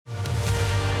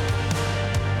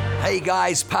Hey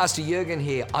guys, Pastor Jurgen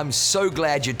here. I'm so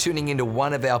glad you're tuning into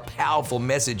one of our powerful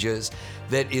messages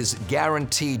that is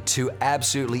guaranteed to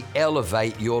absolutely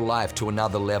elevate your life to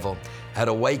another level. At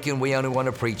Awaken, we only want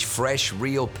to preach fresh,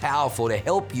 real, powerful to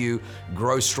help you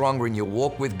grow stronger in your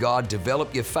walk with God,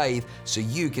 develop your faith so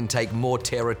you can take more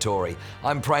territory.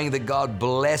 I'm praying that God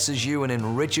blesses you and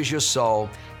enriches your soul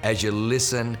as you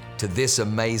listen to this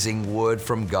amazing word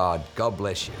from God. God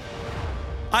bless you.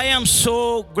 I am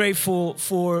so grateful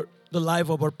for the life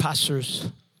of our pastors,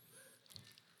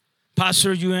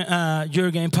 Pastor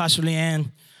Jurgen, Pastor Leanne.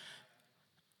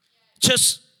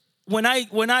 Just when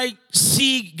I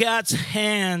see God's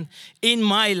hand in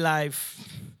my life,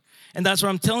 and that's what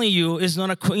I'm telling you, it's not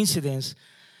a coincidence.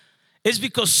 It's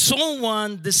because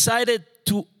someone decided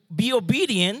to be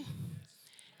obedient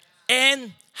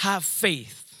and have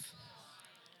faith.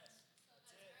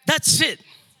 That's it.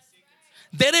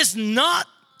 There is not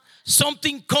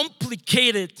something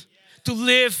complicated to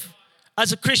live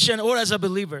as a Christian or as a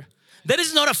believer. There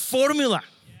is not a formula.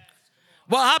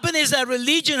 What happened is that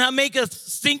religion has made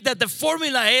us think that the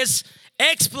formula is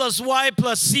X plus Y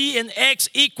plus C and X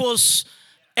equals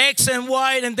X and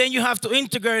Y, and then you have to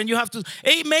integrate and you have to.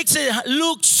 It makes it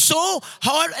look so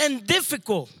hard and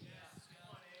difficult.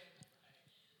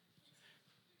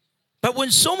 But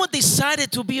when someone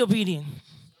decided to be obedient,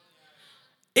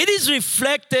 it is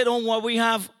reflected on what we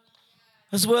have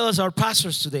as well as our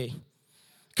pastors today.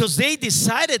 Because they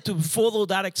decided to follow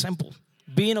that example,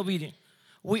 being obedient.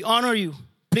 We honor you.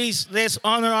 Please, let's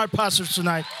honor our pastors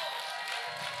tonight.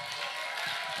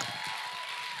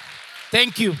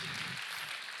 Thank you.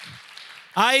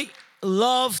 I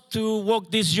love to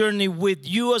walk this journey with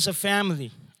you as a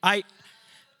family.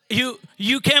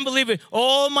 You can't believe it.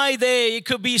 All my day, it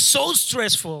could be so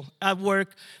stressful at work.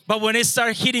 But when it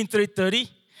starts hitting 3:30,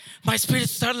 my spirit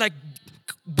starts like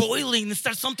boiling. It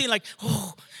starts something like,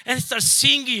 oh, and it starts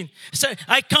singing. So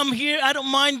I come here, I don't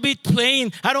mind be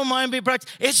playing. I don't mind be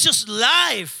practicing. It's just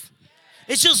life.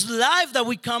 It's just life that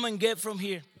we come and get from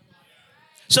here.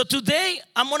 So today,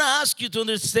 I'm going to ask you to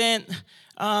understand,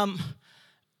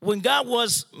 when God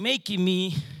was making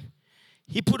me,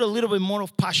 He put a little bit more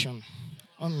of passion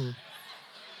on me.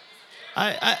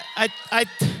 I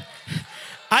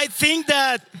think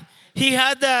that He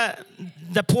had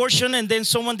the portion and then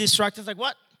someone distracted. Like,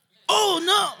 what? Oh,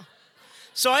 no.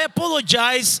 So I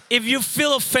apologize if you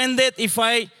feel offended if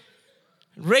I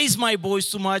raise my voice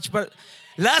too much. But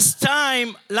last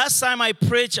time I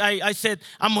preached, I said,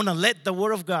 I'm going to let the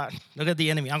word of God, look at the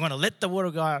enemy, I'm going to let the word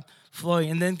of God flow.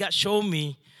 And then God showed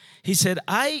me, He said,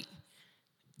 I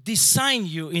designed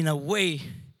you in a way,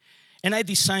 and I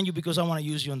designed you because I want to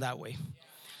use you in that way.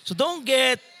 So don't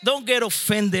get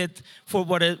offended for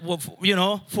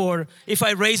for if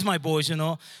I raise my voice,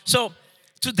 So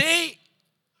today,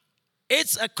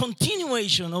 it's a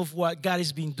continuation of what God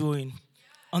has been doing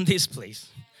on this place.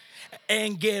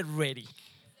 And get ready.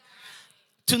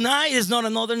 Tonight is not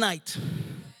another night.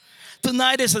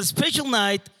 Tonight is a special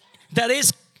night that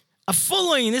is a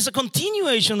following, it's a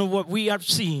continuation of what we are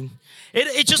seeing.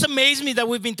 It just amazed me that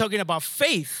we've been talking about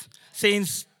faith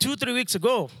since 2-3 weeks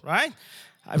ago, right?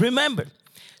 I remember.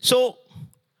 So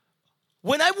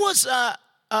when I was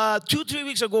 2-3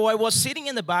 weeks ago, I was sitting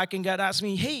in the back and God asked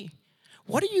me, hey,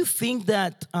 what do you think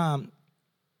that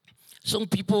some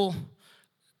people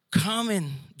come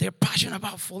and they're passionate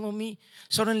about following me?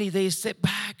 Suddenly they step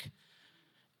back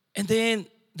and then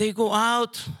they go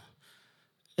out.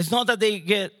 It's not that they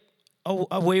get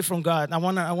away from God. I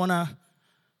wanna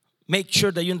make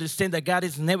sure that you understand that God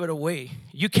is never away.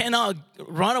 You cannot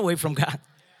run away from God.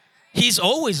 He's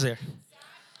always there.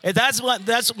 And that's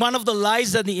one of the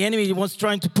lies that the enemy was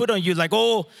trying to put on you. Like,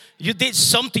 oh, you did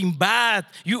something bad.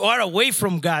 You are away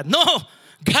from God. No,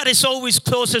 God is always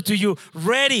closer to you,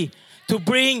 ready to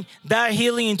bring that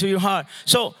healing into your heart.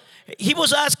 So he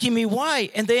was asking me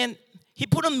why. And then he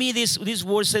put on me this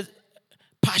word, said,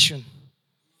 passion.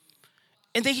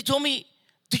 And then he told me,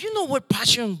 do you know where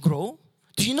passion grows?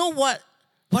 Do you know what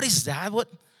is that?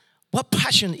 What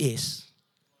passion is?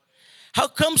 How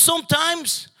come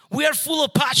sometimes we are full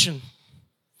of passion?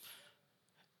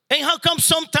 And how come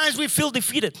sometimes we feel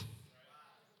defeated?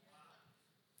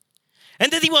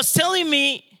 And then he was telling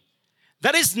me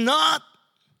that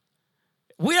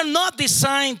we are not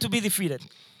designed to be defeated.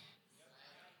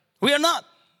 We are not.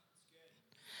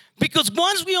 Because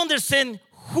once we understand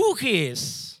who He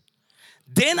is,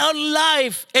 then our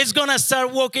life is going to start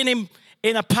walking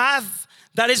in a path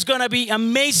that is going to be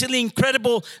amazingly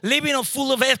incredible, living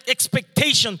full of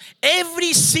expectation.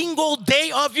 Every single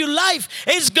day of your life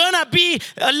is going to be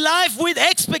a life with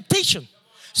expectation.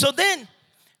 So then,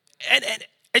 and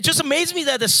it just amazed me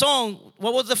that the song,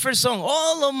 what was the first song?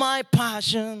 All of my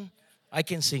passion, I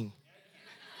can sing.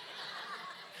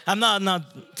 I'm not,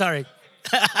 sorry.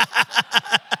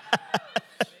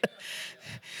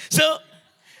 So,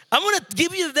 I'm going to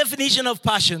give you the definition of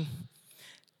passion.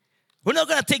 We're not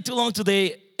going to take too long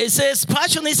today. It says,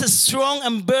 passion is a strong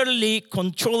and barely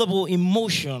controllable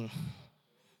emotion.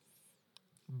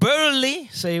 Barely,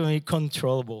 say with me,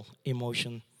 controllable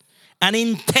emotion. An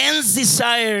intense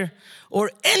desire or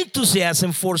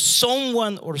enthusiasm for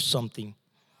someone or something.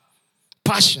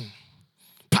 Passion.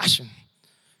 Passion.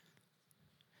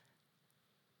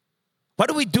 What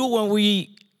do we do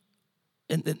when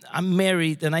I'm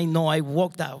married and I know I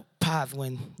walk that path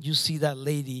when you see that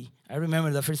lady? I remember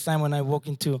the first time when I walked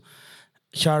into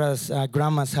Shara's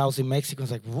grandma's house in Mexico. I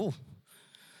was like, whoa,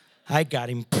 I got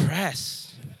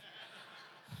impressed.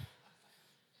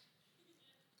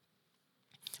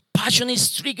 Passion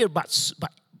is triggered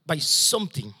by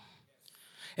something.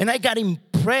 And I got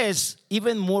impressed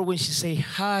even more when she said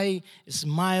hi,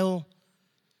 smile.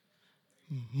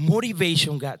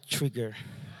 Motivation got triggered.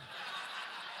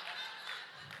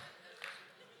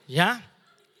 Yeah?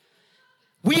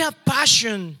 We have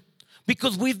passion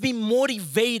because we've been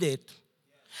motivated.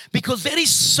 Because there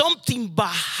is something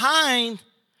behind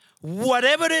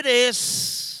whatever it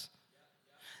is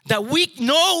that we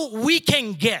know we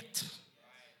can get.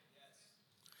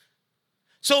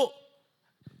 So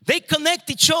they connect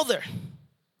each other.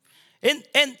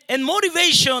 And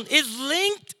motivation is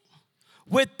linked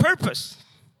with purpose.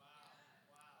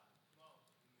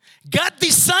 God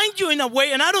designed you in a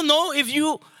way, and I don't know if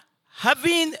you have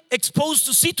been exposed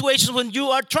to situations when you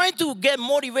are trying to get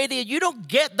motivated, you don't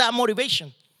get that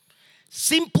motivation.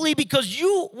 Simply because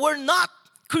you were not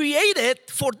created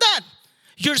for that.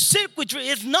 Your circuitry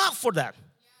is not for that.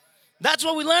 That's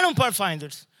what we learn on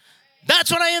Pathfinders.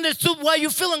 That's what I understood why you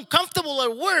feel uncomfortable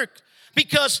at work.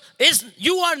 Because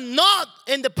you are not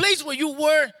in the place where you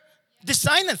were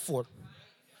designed for.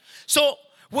 So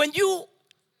when you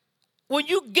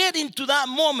get into that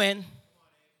moment,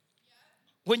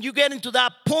 when you get into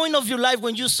that point of your life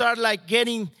when you start like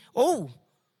getting,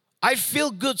 I feel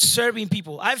good serving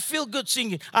people. I feel good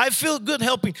singing. I feel good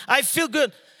helping. I feel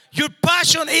good. Your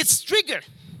passion is triggered.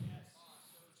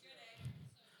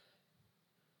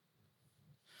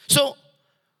 So,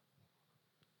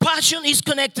 passion is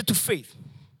connected to faith.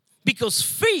 Because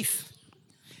faith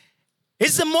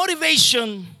is the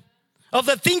motivation of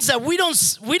the things that we don't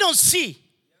see.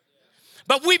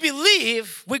 But we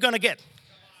believe we're going to get.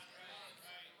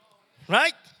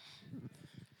 Right?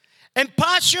 And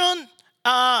passion,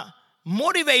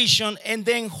 motivation, and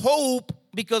then hope,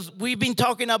 because we've been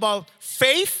talking about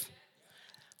faith,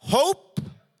 hope,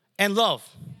 and love.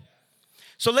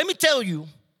 So let me tell you,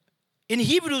 in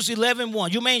Hebrews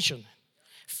 11:1, you mentioned,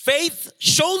 faith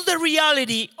shows the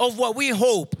reality of what we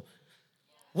hope.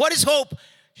 What is hope?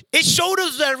 It showed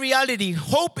us the reality.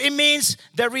 Hope, it means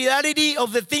the reality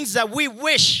of the things that we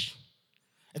wish.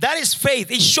 That is faith.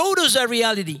 It showed us the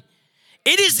reality.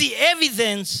 It is the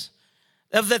evidence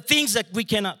of the things that we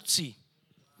cannot see.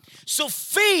 So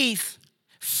faith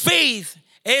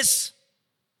is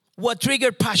what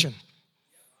triggered passion.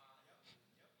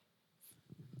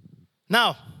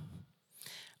 Now,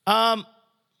 God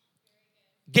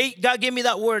gave me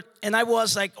that word, and I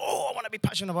was like, I want to be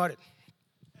passionate about it.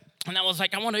 And I was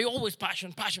like, I want to be always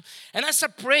passion. And I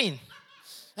started praying.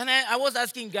 And I was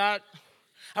asking God,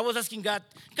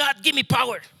 God, give me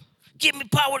power. Give me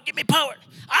power.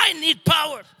 I need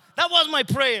power. That was my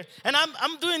prayer. And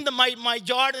I'm doing my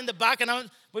yard in the back, and I'm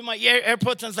with my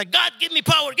AirPods, and it's like, God, give me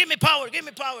power.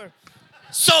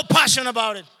 So passionate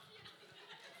about it.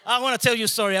 I want to tell you a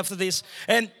story after this.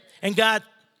 And God,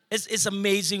 it's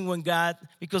amazing when God,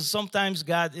 because sometimes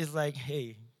God is like,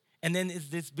 hey. And then it's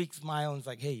this big smile, and it's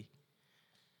like, hey,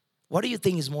 what do you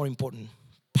think is more important?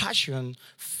 Passion,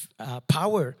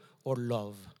 power, or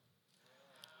love?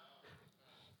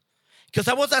 Because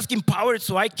I was asking power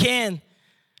so I can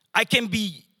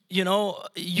be,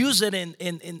 use it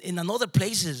in other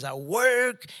places, at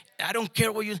work. I don't care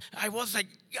what I was like,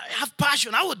 I have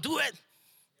passion, I would do it.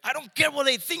 I don't care what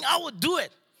they think, I would do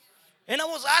it. And I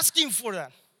was asking for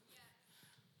that.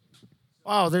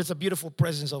 Wow, there's a beautiful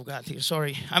presence of God here.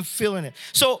 Sorry, I'm feeling it.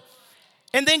 So,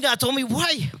 and then God told me,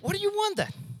 why? What do you want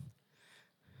that?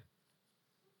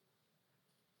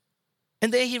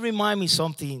 And then he reminded me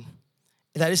something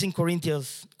that is in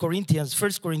Corinthians,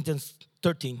 1 Corinthians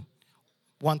 13,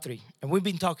 1-3. And we've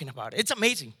been talking about it. It's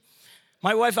amazing.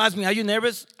 My wife asked me, are you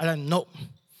nervous? And I'm no.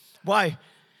 Why?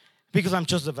 Because I'm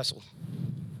just a vessel.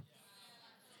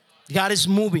 God is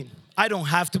moving. I don't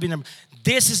have to be nervous.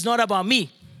 This is not about me.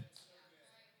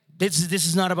 This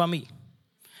is not about me.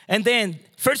 And then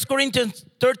 1 Corinthians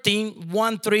 13,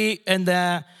 1, 3, and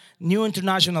the New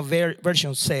International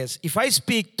Version says, if I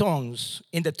speak tongues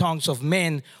in the tongues of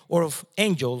men or of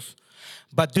angels,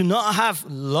 but do not have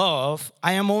love,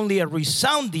 I am only a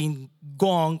resounding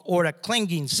gong or a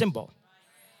clanging cymbal.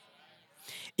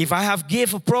 If I have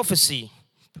gift of prophecy,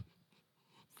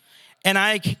 and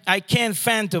I can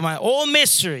fathom my all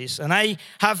mysteries, and I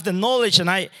have the knowledge,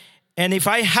 and if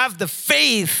I have the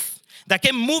faith that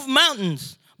can move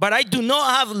mountains, but I do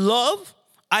not have love,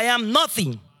 I am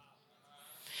nothing.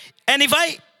 And if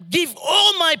I give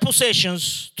all my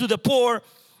possessions to the poor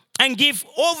and give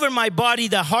over my body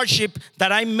the hardship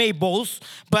that I may boast,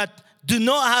 but do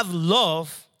not have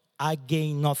love, I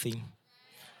gain nothing.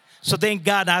 So then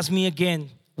God asked me again,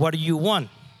 what do you want?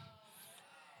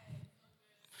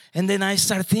 And then I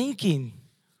start thinking,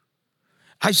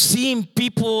 I've seen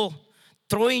people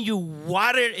throwing you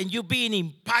water and you being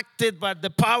impacted by the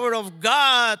power of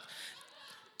God,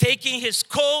 taking his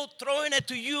coat, throwing it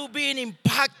to you, being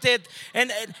impacted.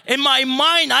 And in my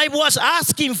mind, I was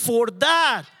asking for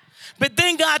that. But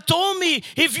then God told me,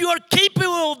 if you are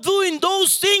capable of doing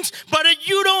those things, but if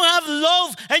you don't have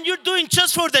love and you're doing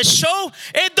just for the show,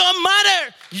 it don't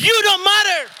matter. You don't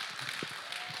matter.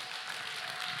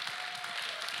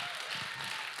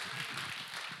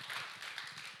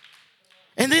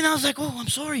 And then I was like, oh, I'm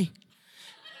sorry.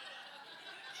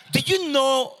 Did you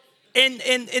know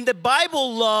in the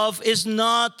Bible, love is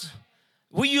not,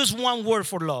 we use one word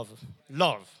for love.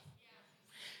 Love.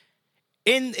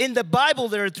 In the Bible,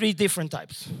 there are 3 different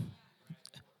types.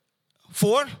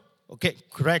 4? Okay,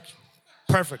 correct.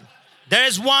 Perfect. There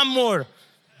is one more.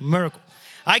 Miracle.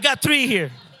 I got 3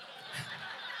 here.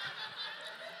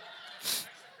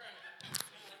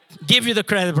 Give you the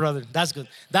credit, brother. That's good.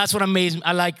 That's what amazing.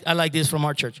 I like this from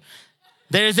our church.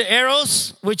 There is the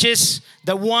eros, which is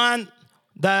the one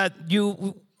that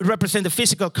you represent the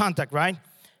physical contact, right?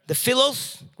 The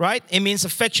philos, right? It means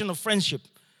affection or friendship.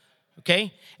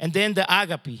 Okay? And then the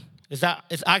agape. Is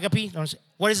agape?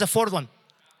 What is the 4th one?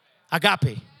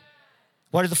 Agape.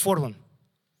 What is the 4th one?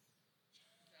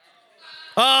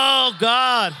 Oh,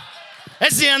 God.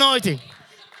 That's the anointing.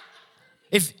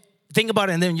 Think about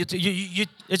it, and then you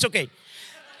it's okay.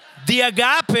 The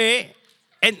agape,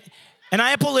 and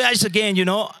I apologize again,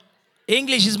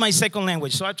 English is my second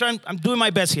language, so I'm doing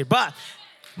my best here. But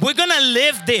we're going to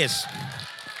live this.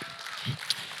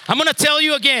 I'm going to tell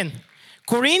you again.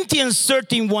 Corinthians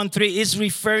 13, 1, 3 is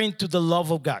referring to the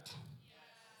love of God.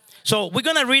 So we're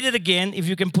going to read it again, if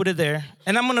you can put it there.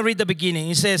 And I'm going to read the beginning.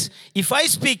 It says, if I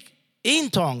speak in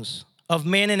tongues of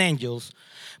men and angels,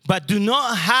 but do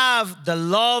not have the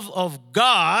love of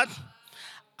God,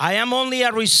 I am only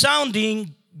a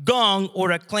resounding gong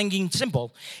or a clanging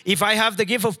cymbal. If I have the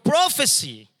gift of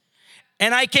prophecy,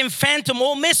 and I can fathom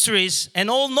all mysteries and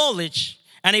all knowledge,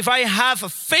 and if I have a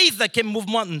faith that can move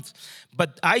mountains,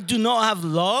 but I do not have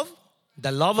love,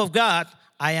 the love of God,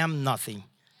 I am nothing.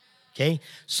 Okay?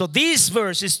 So this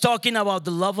verse is talking about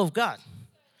the love of God.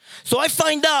 So I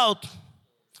find out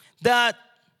that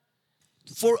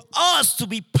for us to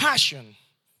be passionate,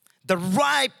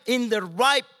 in the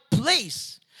right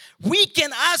place, we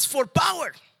can ask for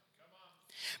power.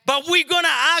 But we're going to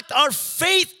act our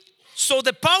faith so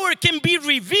the power can be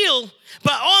revealed,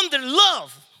 but under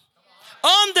love.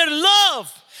 Under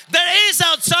love. There is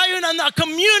outside a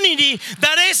community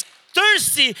that is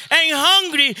thirsty and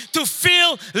hungry to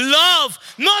feel love,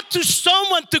 not to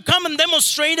someone to come and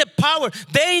demonstrate a power.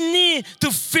 They need to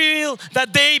feel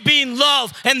that they being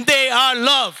loved and they are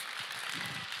loved.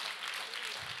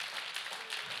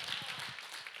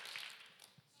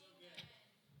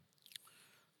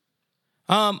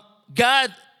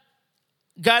 God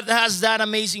has that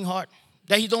amazing heart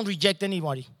that He don't reject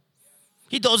anybody.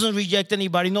 He doesn't reject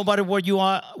anybody, no matter where you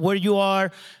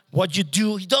are, what you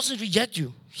do. He doesn't reject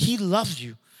you. He loves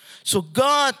you. So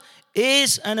God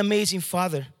is an amazing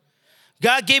Father.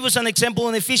 God gave us an example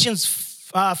in Ephesians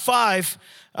 5,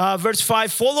 verse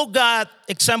 5. Follow God's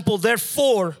example,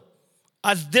 therefore,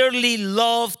 as dearly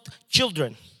loved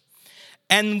children,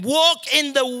 and walk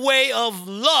in the way of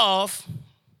love,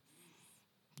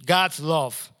 God's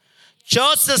love.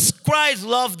 Just as Christ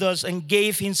loved us and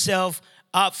gave Himself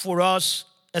up for us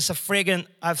as a fragrant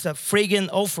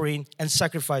offering and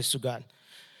sacrifice to God.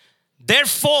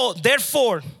 Therefore,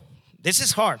 this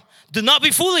is hard. Do not be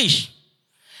foolish,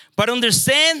 but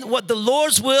understand what the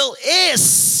Lord's will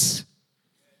is.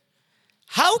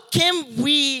 How can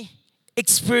we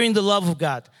experience the love of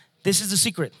God? This is the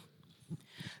secret.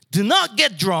 Do not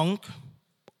get drunk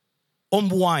on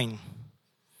wine.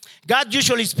 God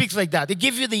usually speaks like that. He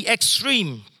gives you the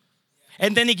extreme,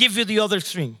 and then He gives you the other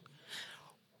extreme.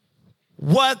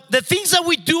 what the things that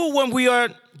we do when we are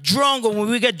drunk or when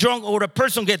we get drunk or a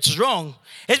person gets drunk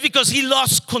is because he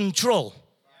lost control,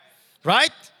 right?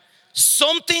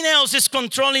 Something else is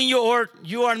controlling you or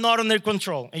you are not under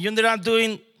control and you're not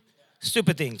doing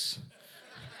stupid things.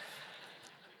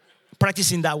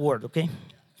 Practicing that word, okay?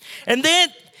 And then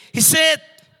he said,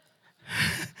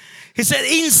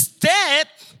 instead,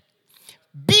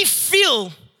 be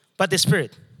filled by the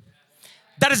Spirit.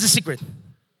 That is the secret.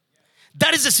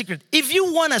 That is the secret. If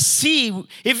you want to see,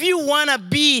 if you want to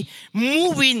be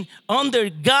moving under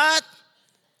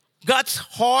God's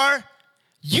heart,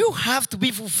 you have to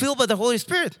be fulfilled by the Holy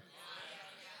Spirit.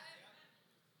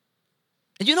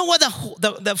 And you know what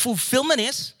the fulfillment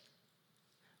is?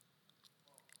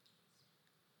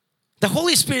 The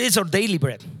Holy Spirit is our daily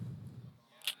bread.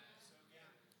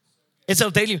 It's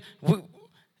our daily.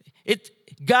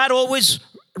 God always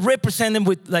represents them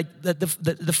with like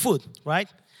the food, right?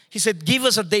 He said, give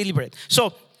us our daily bread.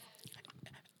 So,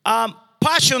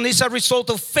 passion is a result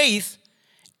of faith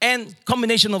and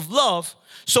combination of love.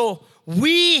 So,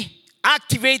 we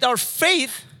activate our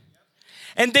faith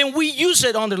and then we use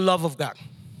it on the love of God.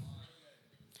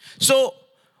 So,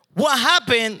 what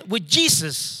happened with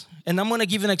Jesus, and I'm going to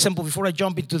give you an example before I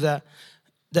jump into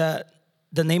the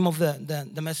name of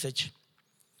the message.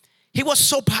 He was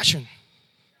so passionate.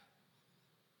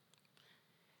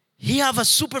 He have a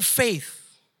super faith.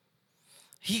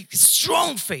 He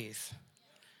strong faith.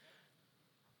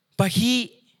 But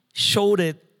he showed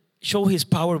his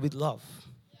power with love.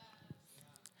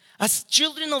 As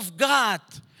children of God,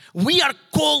 we are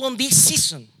called on this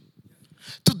season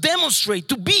to demonstrate,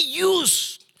 to be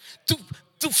used,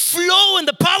 to flow in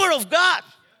the power of God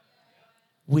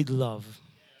with love.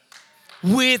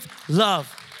 With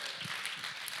love.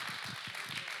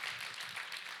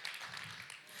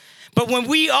 But when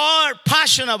we are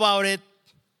passionate about it,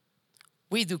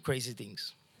 we do crazy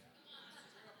things.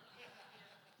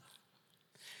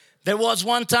 There was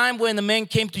one time when a man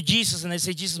came to Jesus and they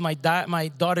said, Jesus, my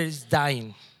daughter is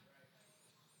dying.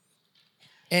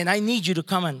 And I need you to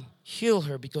come and heal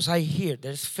her because I hear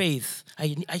there's faith. I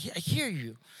hear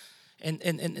you.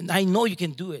 And I know you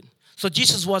can do it. So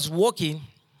Jesus was walking.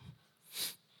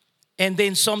 And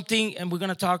then something, and we're going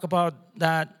to talk about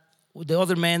that. The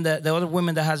other man, the other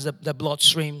woman that has the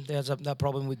bloodstream, there's that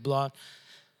problem with blood.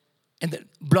 And the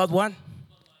blood what?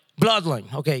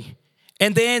 Bloodline, okay.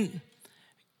 And then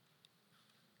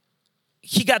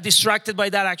he got distracted by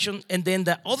that action, and then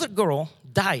the other girl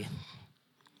died.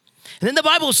 And then the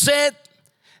Bible said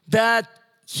that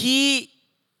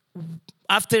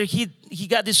after he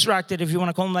got distracted, if you want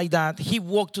to call him like that, he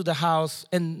walked to the house,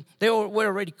 and they were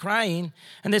already crying,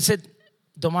 and they said,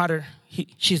 don't matter,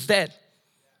 she's dead.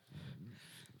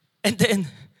 And then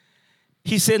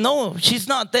he said, no, she's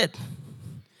not dead.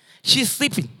 She's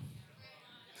sleeping.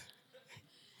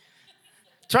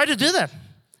 Try to do that.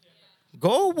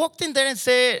 Go walk in there and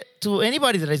say to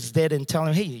anybody that is dead and tell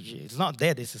them, hey, it's not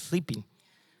dead, it's sleeping.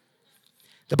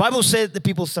 The Bible said the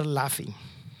people started laughing.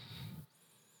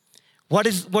 What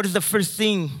is the first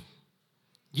thing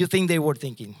you think they were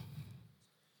thinking?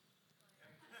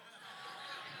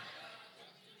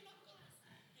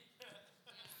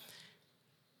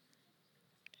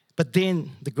 But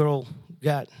then the girl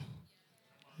got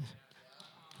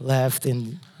left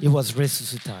and it was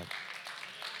resuscitated.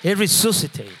 It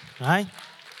resuscitated, right?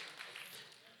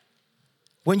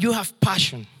 When you have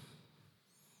passion,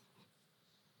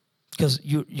 because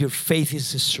your faith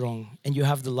is strong and you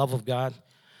have the love of God,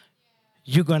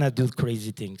 you're going to do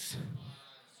crazy things.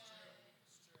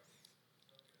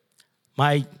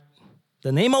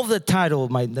 The name of the title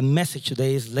of the message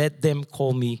today is Let Them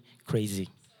Call Me Crazy.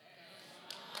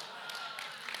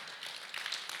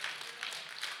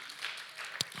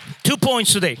 Two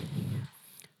points today.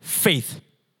 Faith.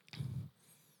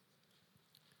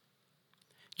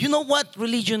 You know what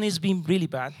religion is being really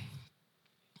bad?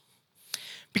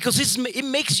 Because it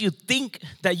makes you think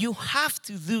that you have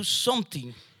to do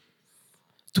something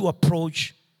to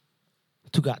approach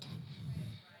to God.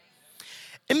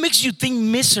 It makes you think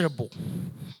miserable.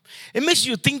 It makes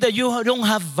you think that you don't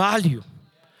have value.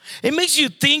 It makes you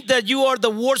think that you are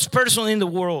the worst person in the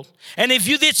world. And if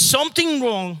you did something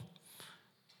wrong,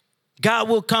 God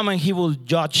will come and He will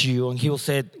judge you and He will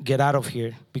say, get out of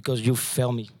here because you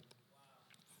failed me.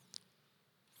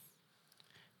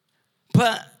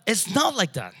 But it's not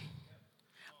like that.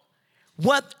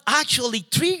 What actually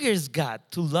triggers God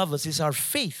to love us is our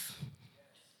faith.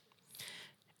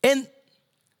 And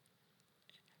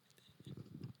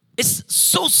it's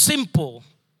so simple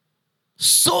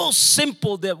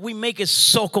that we make it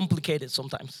so complicated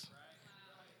sometimes.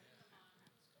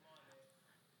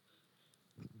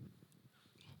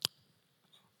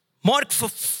 Mark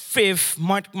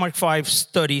 5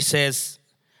 study says,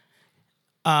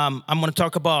 I'm going to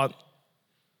talk about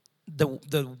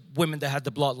the women that had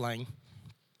the bloodline.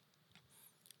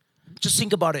 Just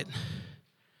think about it.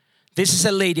 This is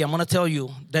a lady, I'm going to tell you,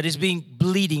 that is being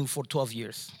bleeding for 12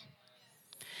 years.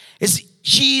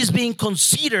 She is being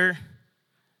considered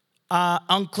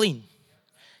unclean.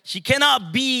 She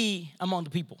cannot be among the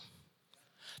people.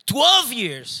 12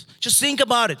 years. Just think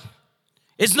about it.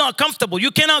 It's not comfortable.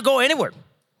 You cannot go anywhere.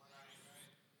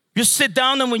 You sit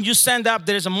down, and when you stand up,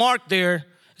 there's a mark there.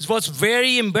 It was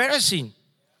very embarrassing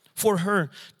for her.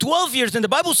 12 years. And the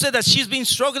Bible said that she's been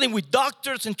struggling with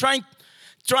doctors and trying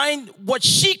what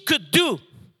she could do.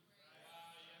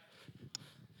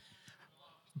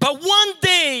 But one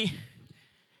day,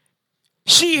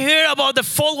 she heard about the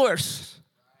followers.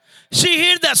 She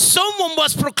heard that someone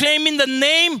was proclaiming the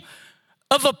name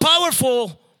of a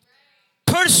powerful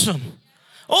person.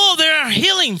 Oh, there are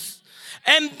healings.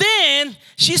 And then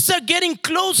she started getting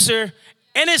closer,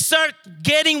 and it started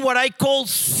getting what I call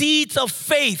seeds of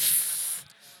faith.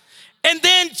 And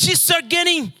then she started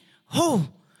getting,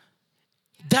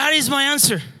 that is my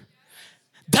answer.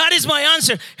 That is my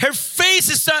answer. Her faith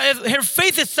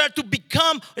started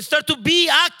to be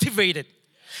activated.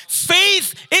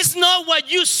 Faith is not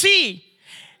what you see.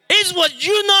 It's what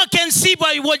you not can see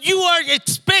by what you are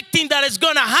expecting that is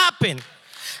going to happen.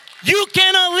 We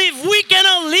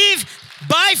cannot live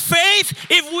by faith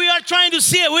if we are trying to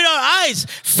see it with our eyes.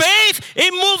 Faith,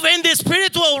 it moves in the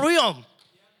spiritual realm.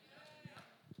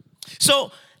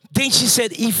 So then she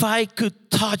said, if I could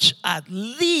touch at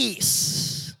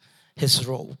least his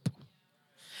robe.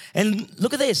 And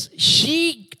look at this.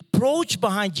 She approached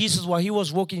behind Jesus while he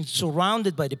was walking,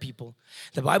 surrounded by the people.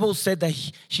 The Bible said that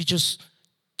she just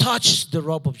touched the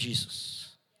robe of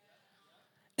Jesus.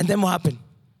 And then what happened?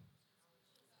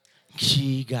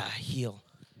 She got healed.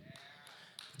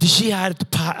 Did she have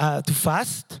to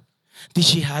fast? Did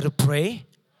she have to pray?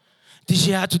 Did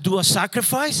she have to do a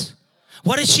sacrifice?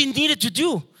 What did she needed to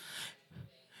do?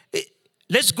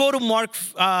 Let's go to Mark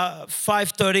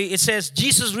 5:30. It says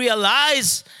Jesus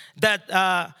realized that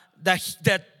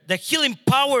the healing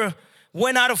power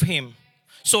went out of him.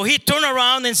 So he turned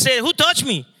around and said, "Who touched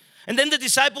me?" And then the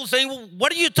disciples saying, well,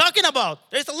 "What are you talking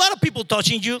about? There's a lot of people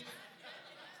touching you."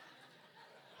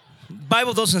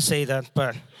 Bible doesn't say that,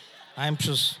 but I'm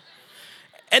just.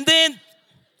 And then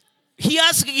he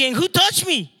asked again, "Who touched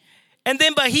me?" And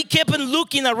then, but he kept on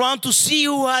looking around to see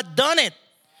who had done it.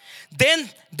 Then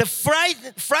the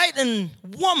frightened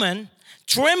woman,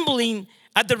 trembling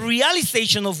at the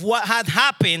realization of what had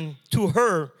happened to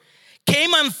her,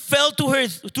 came and fell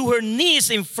to her knees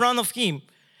in front of him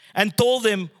and told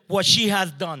him what she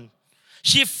had done.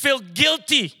 She felt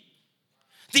guilty.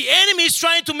 The enemy is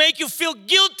trying to make you feel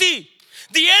guilty.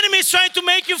 The enemy is trying to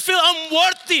make you feel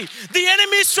unworthy. The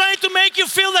enemy is trying to make you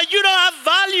feel that you don't have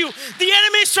value. The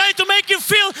enemy is trying to make you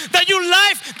feel that your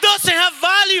life doesn't have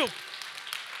value.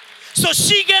 So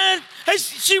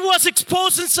she was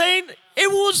exposed and saying, "It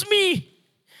was me."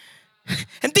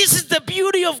 And this is the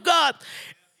beauty of God.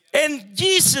 And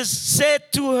Jesus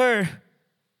said to her,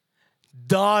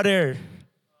 "Daughter,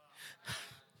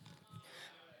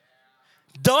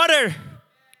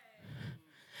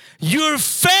 your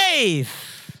faith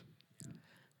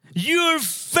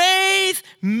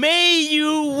made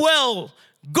you well.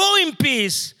 Go in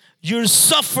peace. Your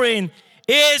suffering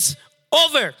is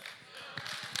over."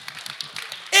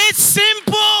 It's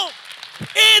simple.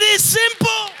 It is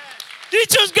simple. You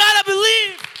just gotta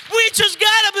believe. We just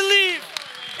gotta believe.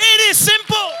 It is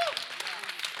simple.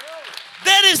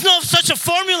 There is no such a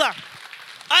formula.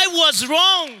 I was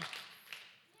wrong.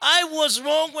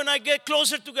 When I get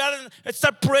closer to God and I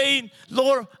start praying,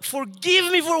 "Lord,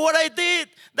 forgive me for what I did."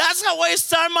 That's how I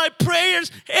start my prayers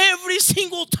every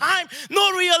single time,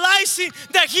 not realizing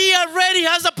that He already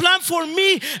has a plan for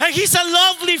me and He's a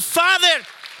lovely Father.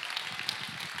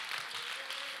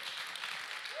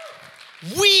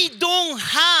 We don't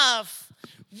have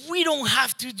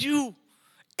to do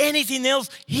anything else.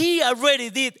 He already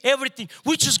did everything.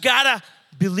 We just gotta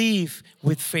believe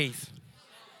with faith.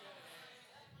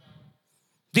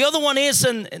 The other one is,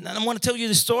 and I want to tell you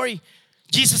the story.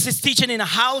 Jesus is teaching in a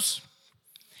house,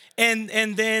 and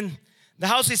then the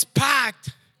house is packed,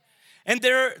 and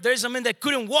there's a man that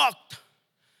couldn't walk.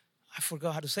 I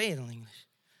forgot how to say it in English.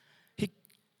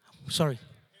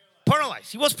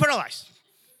 Paralyzed. He was paralyzed.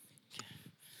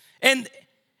 And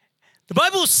the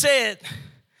Bible said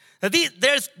that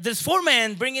there's four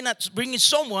men bringing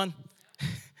someone.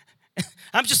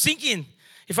 I'm just thinking,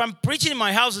 if I'm preaching in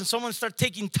my house and someone starts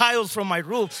taking tiles from my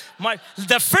roof,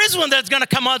 the first one that's going to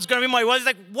come out is going to be my wife. It's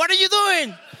like, "What are you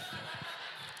doing?"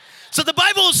 So the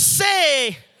Bible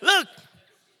say, look,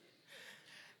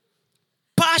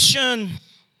 passion.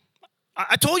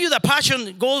 I told you that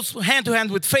passion goes hand to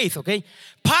hand with faith, okay?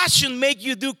 Passion make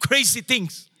you do crazy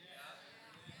things.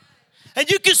 And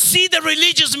you can see the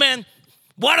religious men,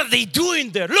 what are they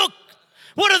doing there? Look,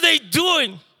 what are they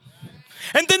doing?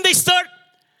 And then they start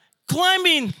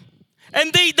climbing.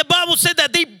 And the Bible said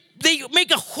that they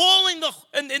make a hole in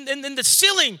the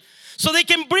ceiling so they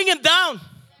can bring him down.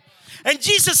 And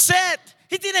Jesus said,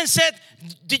 he didn't say,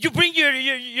 did you bring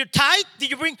your tithe?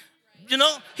 Did you bring,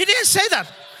 he didn't say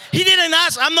that. He didn't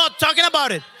ask. I'm not talking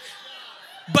about it.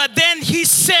 But then he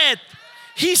said,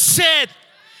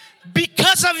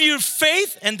 because of your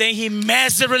faith, and then he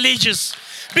messed the religious.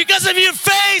 Because of your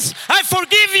faith, I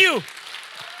forgive you.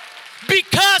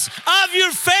 Because of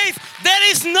your faith,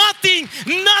 there is nothing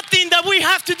that we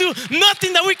have to do,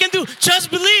 nothing that we can do.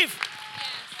 Just believe.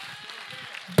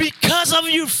 Because of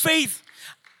your faith.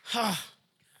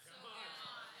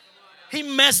 He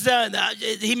messed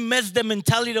the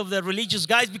mentality of the religious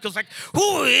guys, because like,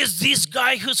 who is this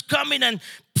guy who's coming and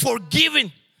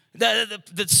forgiving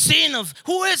the sin of,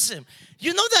 who is him?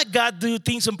 You know that God do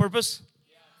things on purpose?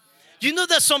 You know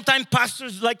that sometimes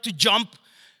pastors like to jump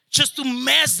just to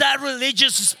mess that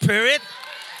religious spirit?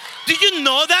 Do you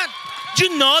know that? Do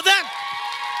you know that?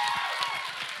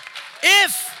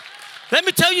 Let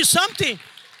me tell you something.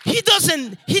 He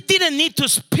didn't need to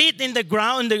spit in the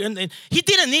ground. He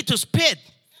didn't need to spit.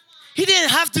 He didn't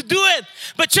have to do it.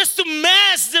 But just to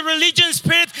mess the religion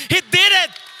spirit, he did it.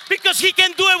 Because he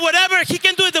can do it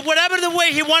whatever the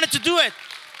way he wanted to do it.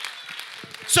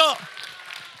 So,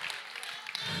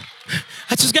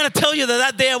 I just got to tell you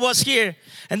that day I was here.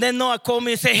 And then Noah called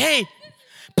me and said, hey,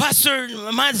 Pastor,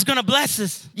 man's going to bless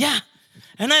us. Yeah.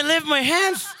 And I lift my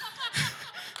hands.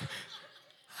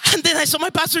 And then I saw my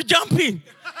pastor jumping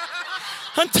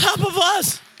on top of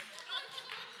us.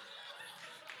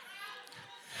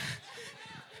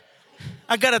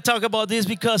 I got to talk about this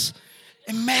because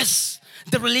it messed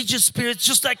the religious spirit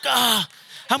just like, I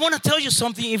want to tell you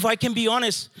something, if I can be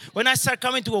honest. When I started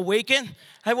coming to Awaken,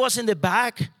 I was in the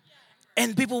back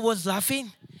and people was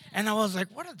laughing. And I was like,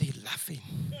 what are they laughing?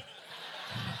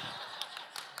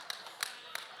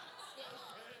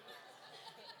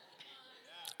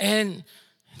 And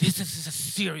this is a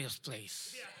serious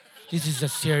place. This is a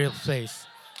serious place.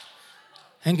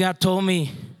 And God told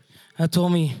me,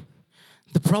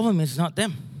 the problem is not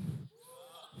them.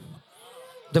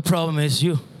 The problem is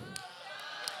you.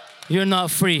 You're not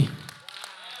free.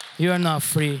 You are not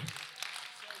free.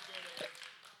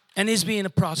 And it's being a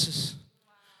process.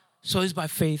 So it's by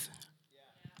faith.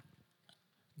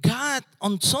 God,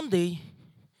 on Sunday,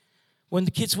 when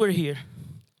the kids were here,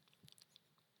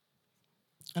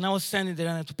 and I was standing there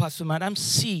and to Pastor Matt, I'm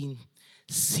seeing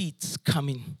seeds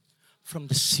coming from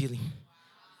the ceiling.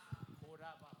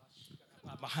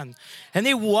 And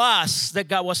it was that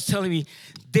God was telling me,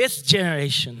 this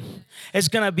generation is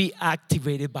going to be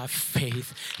activated by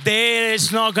faith. There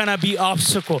is not going to be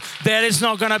obstacle. There is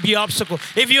not going to be obstacle.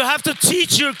 If you have to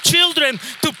teach your children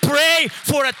to pray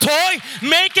for a toy,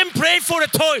 make them pray for a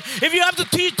toy. If you have to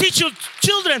teach your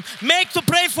children, make to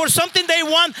pray for something they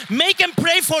want, make them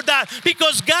pray for that.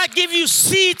 Because God gives you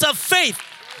seeds of faith.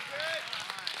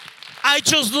 I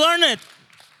just learned it.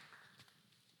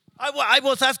 I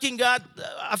was asking God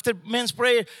after men's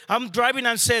prayer. I'm driving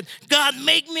and said, God,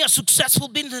 make me a successful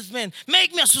businessman.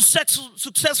 Make me a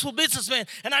successful businessman.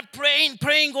 And I'm praying,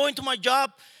 going to my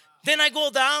job. Then I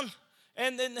go down,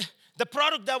 and then the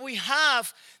product that we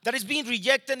have that is being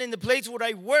rejected in the place where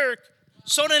I work,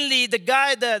 suddenly the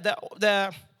guy,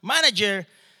 the manager,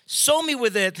 saw me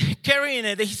with it, carrying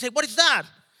it. And he said, what is that?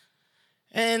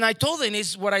 And I told him,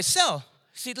 it's what I sell.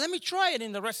 He said, let me try it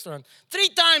in the restaurant. 3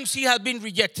 times he had been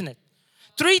rejecting it.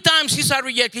 3 times he started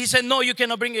rejecting. He said, no, you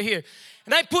cannot bring it here.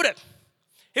 And I put it.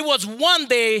 It was one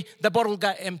day the bottle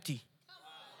got empty.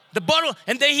 The bottle,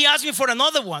 and then he asked me for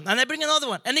another one. And I bring another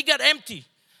one. And it got empty.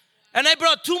 And I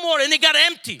brought 2 more and it got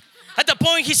empty. At the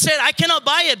point he said, I cannot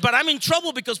buy it, but I'm in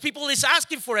trouble because people is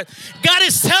asking for it. God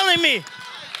is telling me.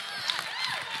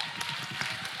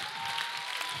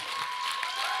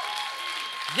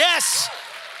 Yes.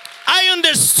 I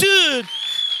understood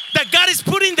that God is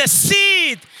putting the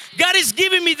seed. God is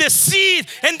giving me the seed.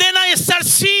 And then I start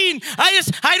seeing.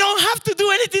 I don't have to do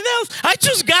anything else. I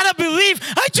just got to believe.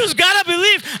 I just got to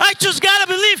believe. I just got to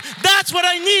believe. That's what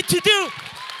I need to do.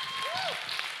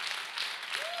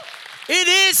 It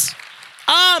is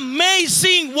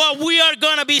amazing what we are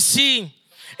going to be seeing.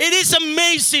 It is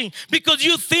amazing because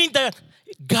you think that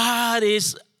God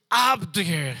is up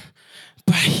there,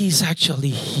 but He's actually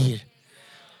here.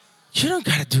 You don't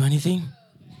got to do anything.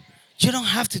 You don't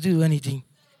have to do anything.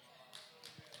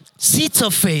 Seeds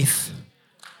of faith.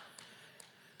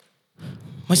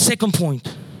 My second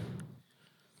point.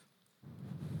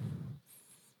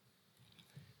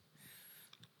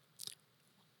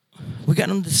 We got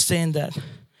to understand that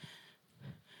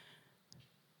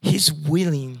He's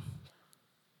willing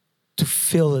to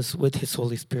fill us with His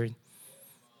Holy Spirit.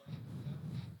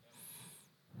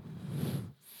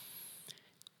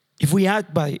 If we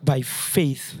act by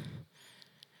faith,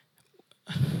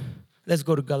 let's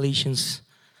go to Galatians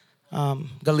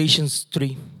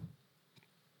 3.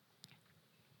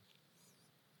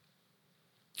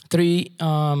 3,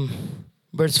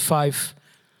 verse 5.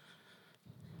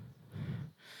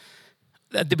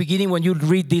 At the beginning, when you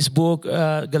read this book,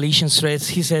 Galatians 3,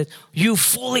 he said, "You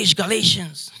foolish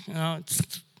Galatians,"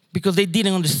 because they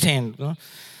didn't understand.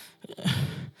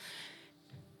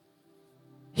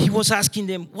 He was asking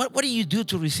them, what do you do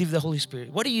to receive the Holy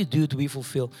Spirit? What do you do to be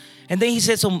fulfilled? And then he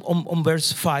says on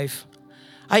verse 5,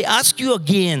 "I ask you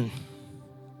again."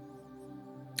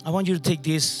 I want you to take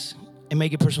this and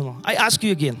make it personal. I ask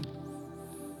you again.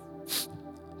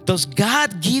 Does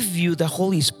God give you the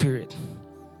Holy Spirit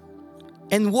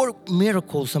and work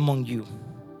miracles among you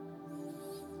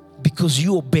because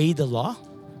you obey the law?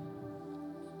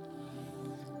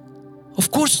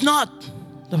 Of course not,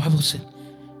 the Bible said.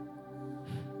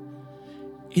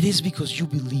 It is because you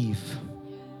believe.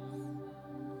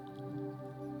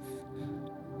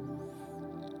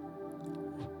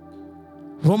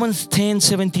 Romans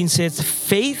 10:17 says,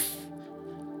 faith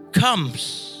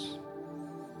comes.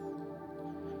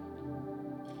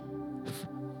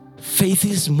 Faith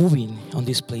is moving on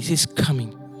this place. It's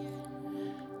coming.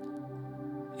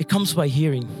 It comes by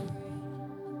hearing.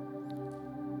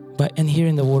 And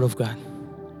hearing the Word of God.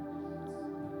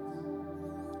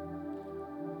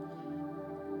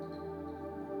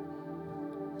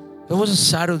 There was a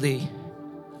Saturday,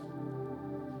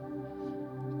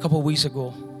 a couple of weeks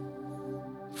ago,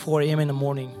 4 a.m. in the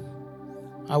morning.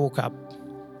 I woke up.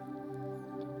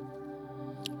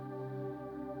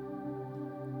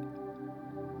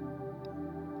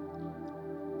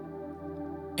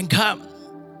 And God,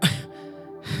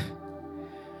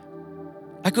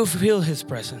 I could feel His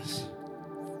presence.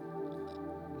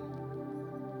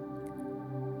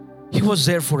 He was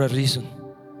there for a reason.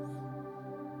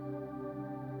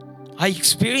 I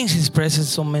experienced His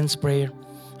presence on men's prayer.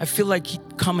 I feel like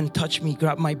He'd come and touch me,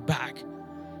 grab my back.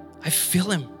 I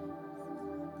feel Him.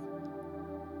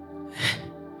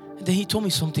 And then He told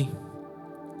me something.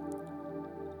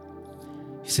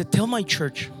 He said, tell my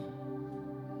church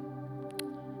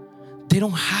they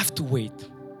don't have to wait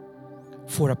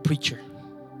for a preacher.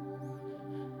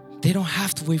 They don't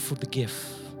have to wait for the gift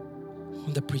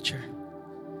from the preacher.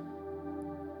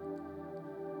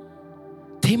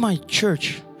 Tell my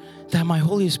church that my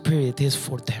Holy Spirit is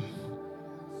for them.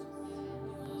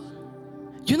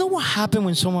 You know what happens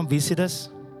when someone visits us?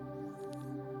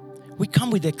 We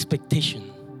come with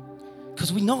expectation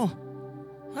because we know,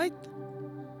 right?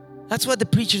 That's why the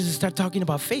preachers start talking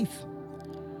about faith.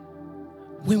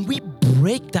 When we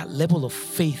break that level of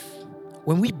faith,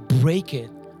 when we break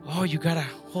it, oh, you gotta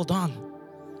hold on.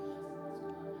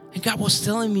 And God was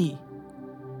telling me,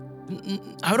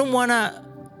 I don't wanna,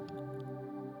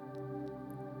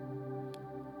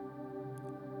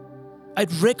 I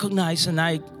recognize and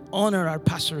I honor our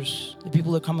pastors, the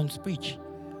people that come and preach.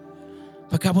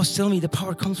 But God was telling me the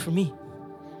power comes from me.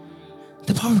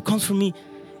 The power comes from me.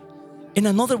 In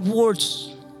other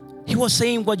words, He was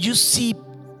saying what you see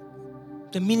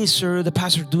the minister, the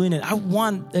pastor doing it, I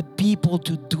want the people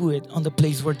to do it on the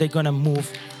place where they're going to move.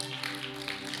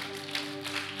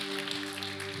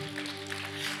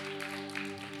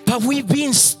 But we've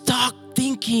been stuck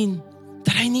thinking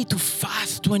that I need to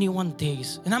fast 21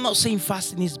 days. And I'm not saying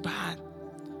fasting is bad.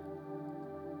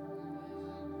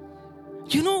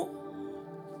 You know,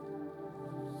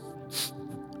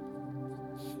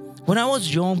 when I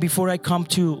was young, before I come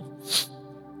to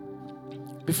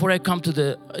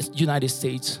the United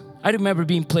States, I remember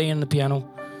being playing the piano,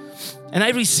 and I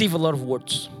received a lot of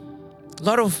words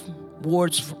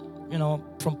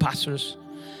from pastors.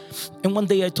 And one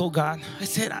day I told God, I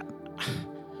said,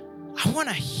 I want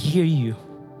to hear you.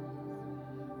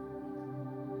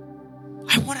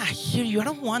 I want to hear you. I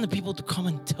don't want the people to come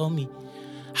and tell me.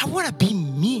 I want to be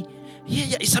me.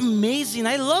 Yeah, it's amazing.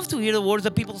 I love to hear the words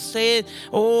that people say.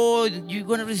 Oh, you're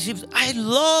going to receive. I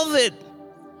love it.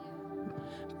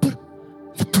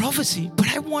 The prophecy, but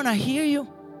I want to hear you.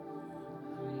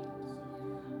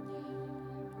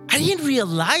 I didn't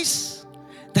realize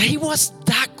that He was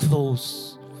that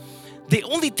close. The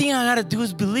only thing I got to do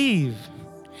is believe.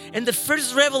 And the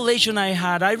first revelation I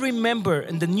had, I remember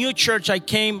in the new church I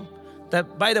came,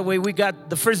 that by the way, we got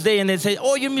the first day and they said,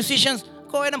 oh, you're musicians,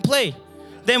 go ahead and play.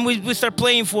 Then we start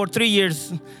playing for 3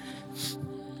 years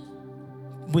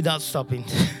without stopping.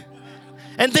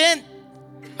 And then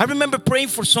I remember praying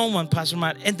for someone, Pastor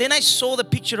Matt, and then I saw the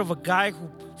picture of a guy who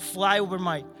fly over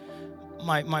my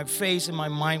face and my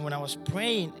mind when I was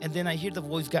praying. And then I hear the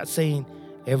voice God saying,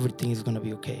 everything is going to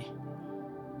be okay.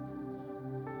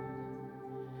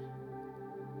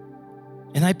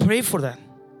 And I pray for that.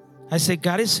 I said,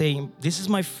 God is saying, this is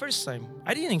my first time.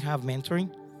 I didn't have mentoring.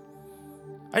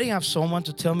 I didn't have someone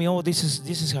to tell me, oh, this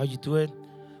is how you do it.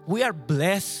 We are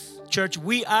blessed, church.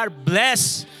 We are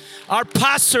blessed. Our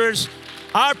pastors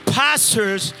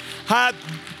have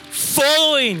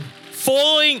following,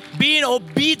 being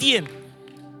obedient.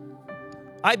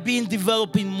 I've been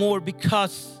developing more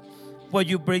because what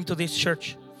you bring to this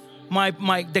church.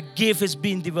 The gift is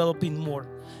being developing more.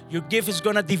 Your gift is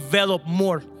going to develop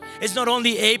more. It's not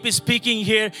only Abe speaking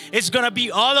here. It's going to be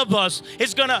all of us.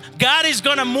 God is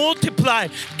going to multiply.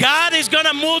 God is going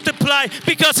to multiply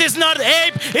because it's not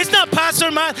Abe. It's not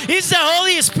Pastor Matt. It's the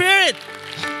Holy Spirit.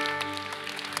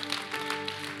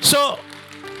 So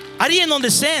I didn't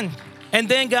understand. And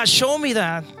then God showed me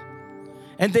that.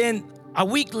 And then a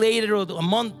week later or a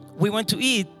month, we went to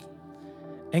eat.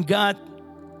 And God,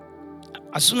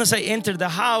 as soon as I entered the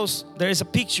house, there is a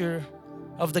picture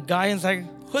of the guy. And it's like,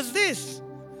 who's this?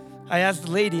 I asked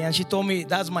the lady and she told me,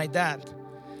 that's my dad.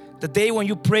 The day when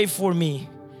you prayed for me,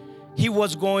 he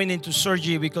was going into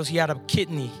surgery because he had a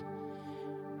kidney.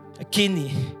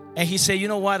 And he said, you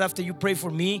know what? After you prayed for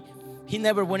me, he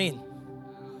never went in.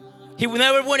 He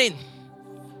never went in.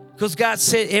 Because God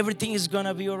said everything is going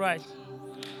to be all right.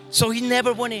 So he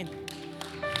never went in.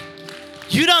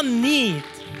 You don't need.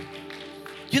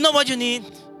 You know what you need?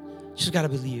 You just got to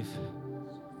believe.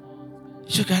 You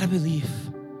just got to believe.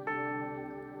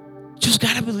 Just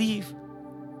got to believe.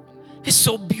 It's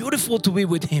so beautiful to be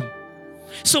with him.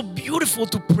 So beautiful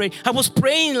to pray. I was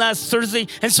praying last Thursday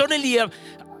and suddenly, I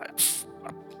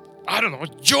don't know,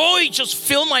 joy just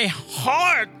filled my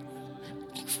heart.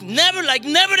 Never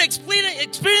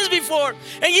experienced before.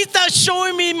 And he started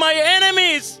showing me my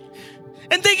enemies.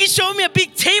 And then he showed me a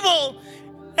big table.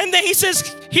 And then he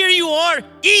says, here you are,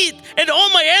 eat. And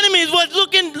all my enemies was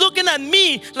looking at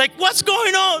me like, what's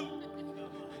going on?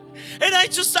 And I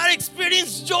just started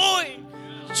experiencing joy.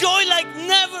 Joy like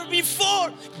never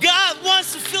before. God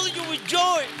wants to fill you with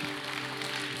joy.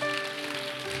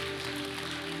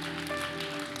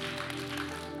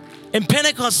 In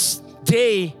Pentecost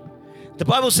day, the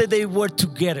Bible said they were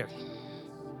together.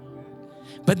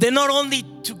 But they're not only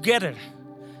together,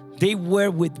 they were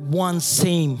with one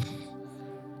same.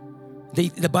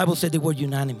 The Bible said they were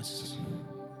unanimous.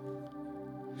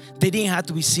 They didn't have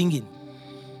to be singing.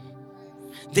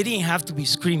 They didn't have to be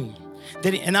screaming.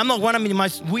 And I'm not one of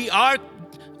minimize.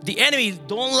 The enemy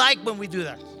don't like when we do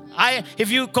that.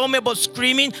 If you call me about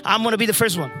screaming, I'm going to be the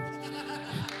first one.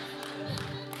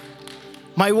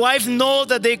 My wife knows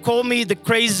that they call me the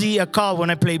crazy Acal when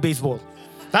I play baseball.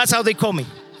 That's how they call me.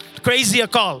 Crazy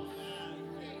Acal.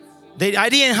 I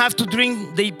didn't have to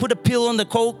drink. They put a pill on the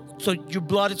Coke so your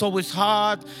blood is always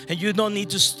hot and you don't need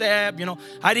to step.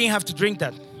 I didn't have to drink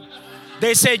that.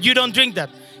 They said you don't drink that.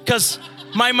 Because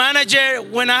my manager,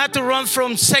 when I had to run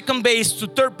from second base to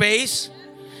third base,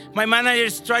 my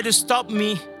managers tried to stop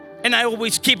me and I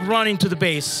always keep running to the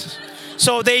base.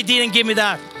 So they didn't give me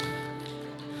that.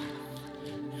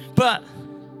 But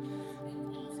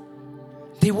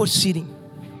they were sitting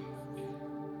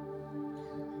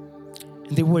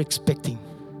and they were expecting.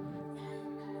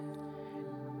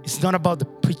 It's not about the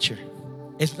preacher.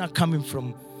 It's not coming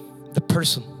from the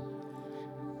person.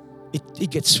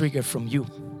 It gets triggered from you.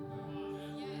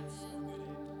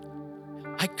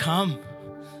 I come.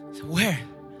 Where?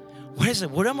 Where is it?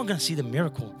 Where am I going to see the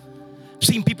miracle? I'm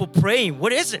seeing people praying.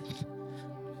 What is it?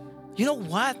 You know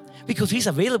what? Because he's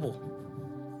available.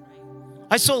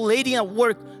 I saw a lady at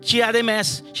work. She had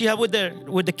MS. She had with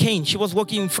the cane. She was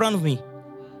walking in front of me.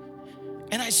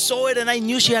 And I saw it and I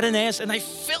knew she had an MS. And I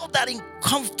felt that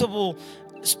uncomfortable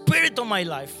spirit on my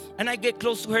life. And I get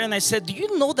close to her and I said, do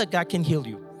you know that God can heal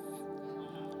you?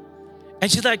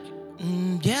 And she's like,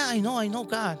 yeah, I know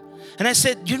God. And I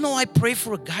said, I prayed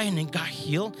for a guy and then got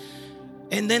healed.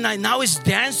 And then now he's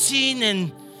dancing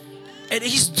and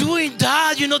he's doing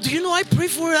that. Do you know I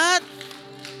prayed for that?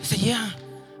 I said, yeah.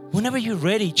 Whenever you're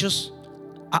ready,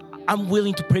 I'm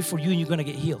willing to pray for you and you're going to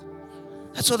get healed.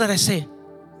 That's all that I said.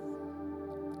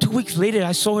 2 weeks later,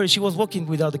 I saw her. She was walking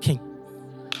without the cane.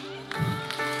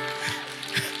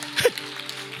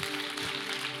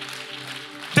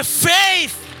 The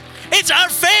faith It's our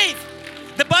faith.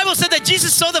 The Bible said that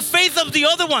Jesus saw the faith of the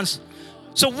other ones.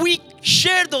 So we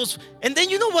share those. And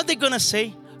then you know what they're going to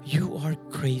say? You are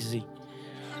crazy.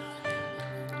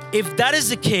 If that is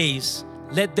the case,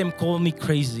 let them call me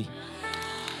crazy.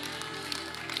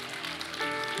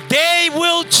 They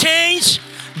will change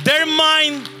their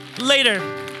mind later.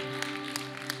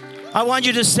 I want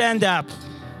you to stand up.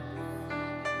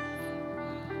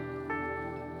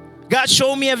 God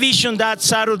showed me a vision that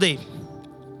Saturday.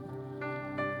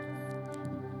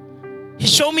 He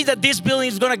showed me that this building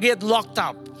is going to get locked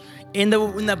up in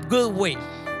a good way.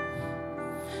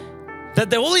 That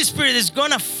the Holy Spirit is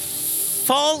going to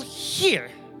fall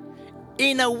here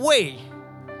in a way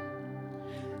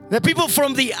that people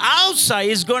from the outside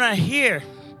is going to hear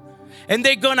and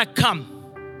they're going to come.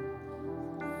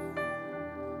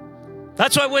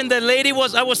 That's why when the lady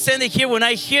I was standing here, when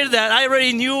I hear that, I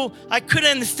already knew, I couldn't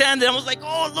understand it. I was like,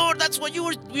 oh Lord, that's what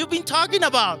you've been talking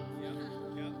about.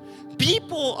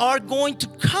 People are going to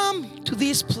come to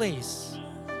this place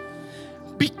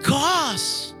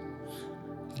because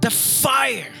the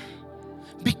fire,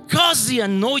 because the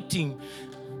anointing,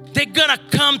 they're gonna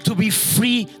come to be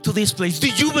free to this place.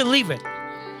 Did you believe it?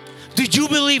 Did you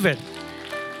believe it?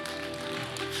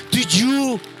 Did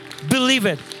you believe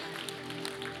it?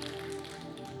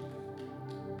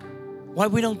 Why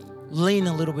we don't lean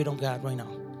a little bit on God right now?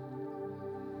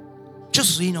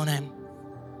 Just lean on Him.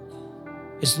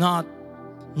 It's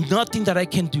nothing that I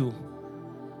can do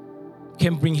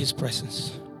can bring His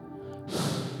presence.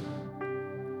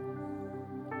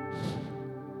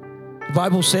 The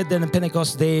Bible said that on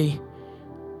Pentecost Day,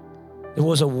 there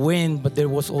was a wind, but there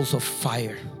was also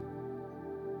fire.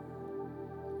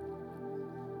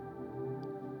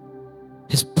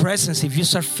 His presence, if you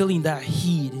start feeling that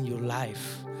heat in your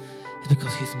life, it's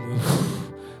because He's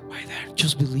moving right there.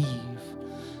 Just believe.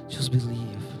 Just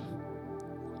believe.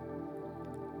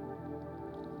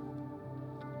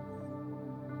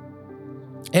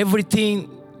 Everything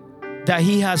that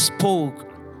He has spoke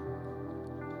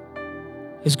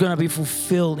is going to be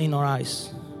fulfilled in our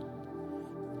eyes.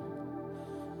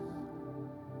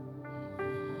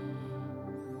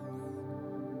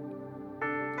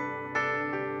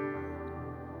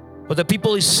 But the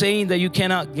people is saying that you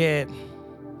cannot get,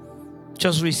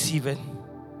 just receive it.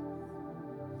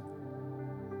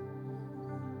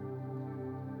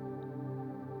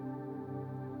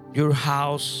 Your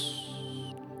house,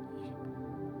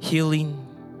 healing,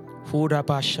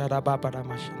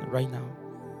 right now.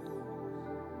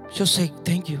 Just say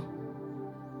thank you.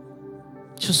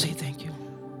 Just say thank you.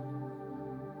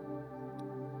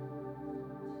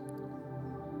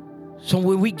 So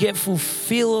when we get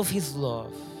fulfilled of His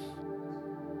love,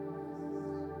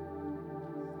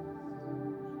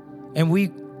 and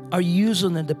we are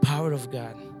using the power of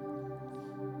God,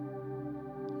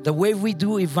 the way we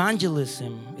do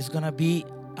evangelism is going to be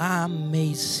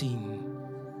amazing.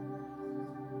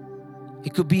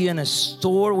 It could be in a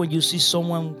store when you see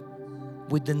someone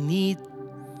with the need.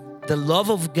 The love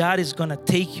of God is going to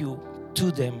take you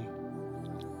to them.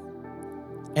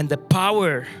 And the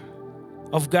power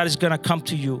of God is going to come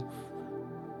to you.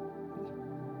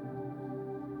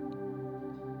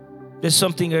 There's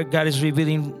something that God is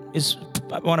revealing.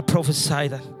 I want to prophesy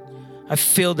that. I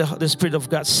feel the Spirit of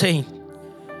God saying,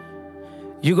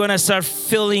 you're going to start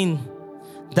feeling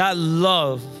that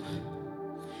love.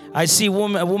 I see a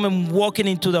woman walking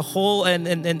into the hall and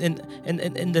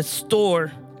the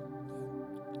store,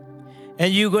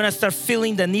 and you're going to start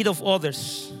feeling the need of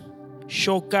others.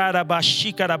 The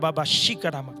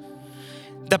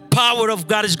power of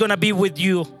God is going to be with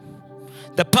you.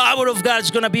 The power of God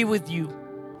is going to be with you.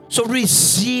 So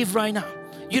receive right now.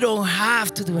 You don't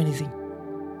have to do anything.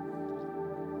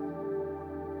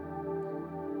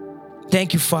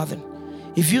 Thank you, Father.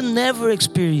 If you never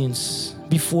experienced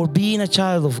before being a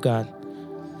child of God,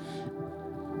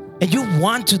 and you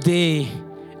want today,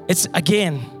 it's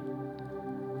again,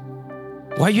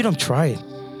 why you don't try it?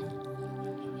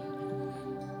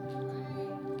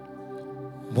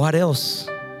 What else?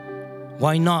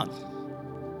 Why not?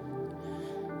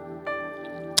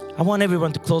 I want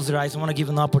everyone to close their eyes. I want to give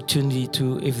an opportunity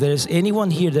to, if there's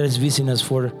anyone here that is visiting us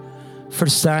for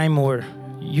first time, or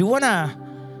you want to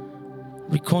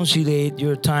reconcile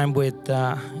your time with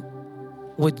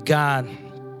God,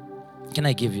 can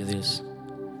I give you this?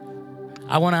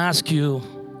 I want to ask you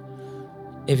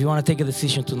if you want to take a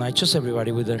decision tonight, just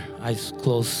everybody with their eyes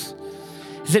closed.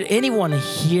 Is there anyone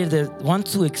here that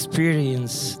wants to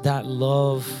experience that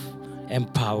love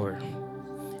and power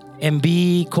and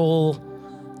be called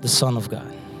the Son of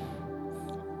God?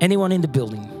 Anyone in the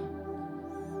building?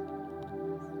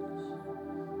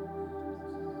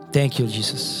 Thank you,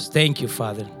 Jesus. Thank you,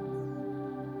 Father.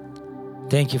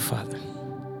 Thank you, Father.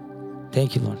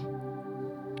 Thank you, Lord.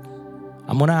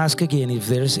 I'm going to ask again if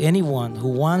there's anyone who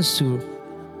wants to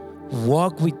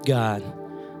walk with God,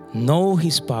 know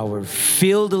His power,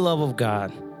 feel the love of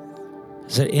God.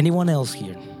 Is there anyone else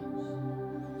here?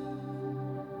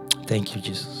 Thank you,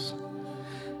 Jesus.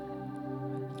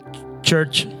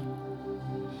 Church,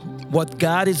 what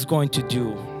God is going to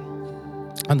do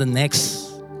on the next,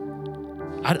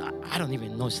 I don't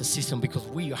even know it's a season because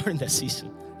we are in that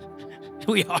season.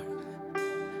 We are.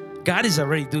 God is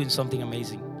already doing something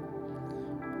amazing.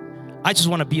 I just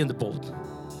want to be in the boat.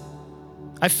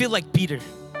 I feel like Peter.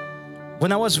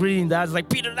 When I was reading that, it's like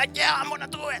Peter, like, yeah, I'm going to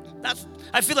do it.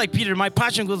 I feel like Peter. My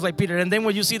passion goes like Peter. And then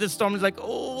when you see the storm, it's like,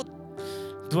 oh,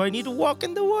 do I need to walk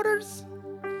in the waters?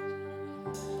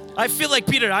 I feel like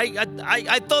Peter. I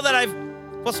thought that I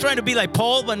was trying to be like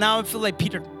Paul, but now I feel like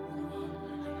Peter.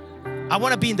 I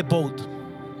want to be in the boat.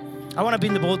 I want to be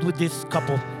in the boat with this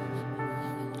couple.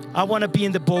 I want to be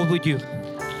in the boat with you.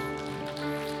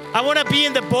 I want to be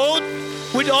in the boat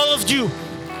with all of you.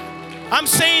 I'm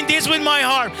saying this with my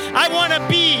heart. I want to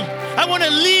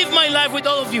live my life with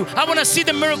all of you. I want to see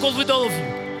the miracles with all of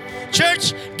you.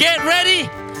 Church, get ready.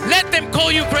 Let them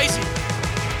call you crazy.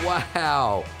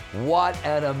 Wow, what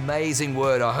an amazing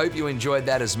word. I hope you enjoyed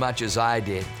that as much as I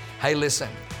did. Hey, listen,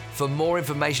 for more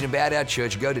information about our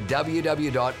church, go to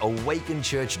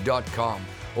www.awakenchurch.com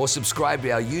or subscribe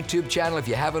to our YouTube channel if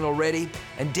you haven't already,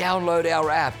 and download our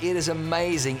app. It is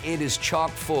amazing. It is chock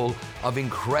full of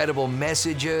incredible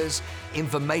messages,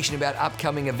 information about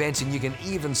upcoming events, and you can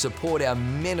even support our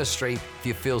ministry if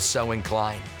you feel so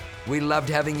inclined. We loved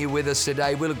having you with us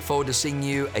today. We look forward to seeing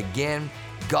you again.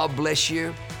 God bless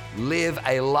you. Live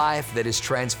a life that is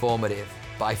transformative.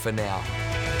 Bye for now.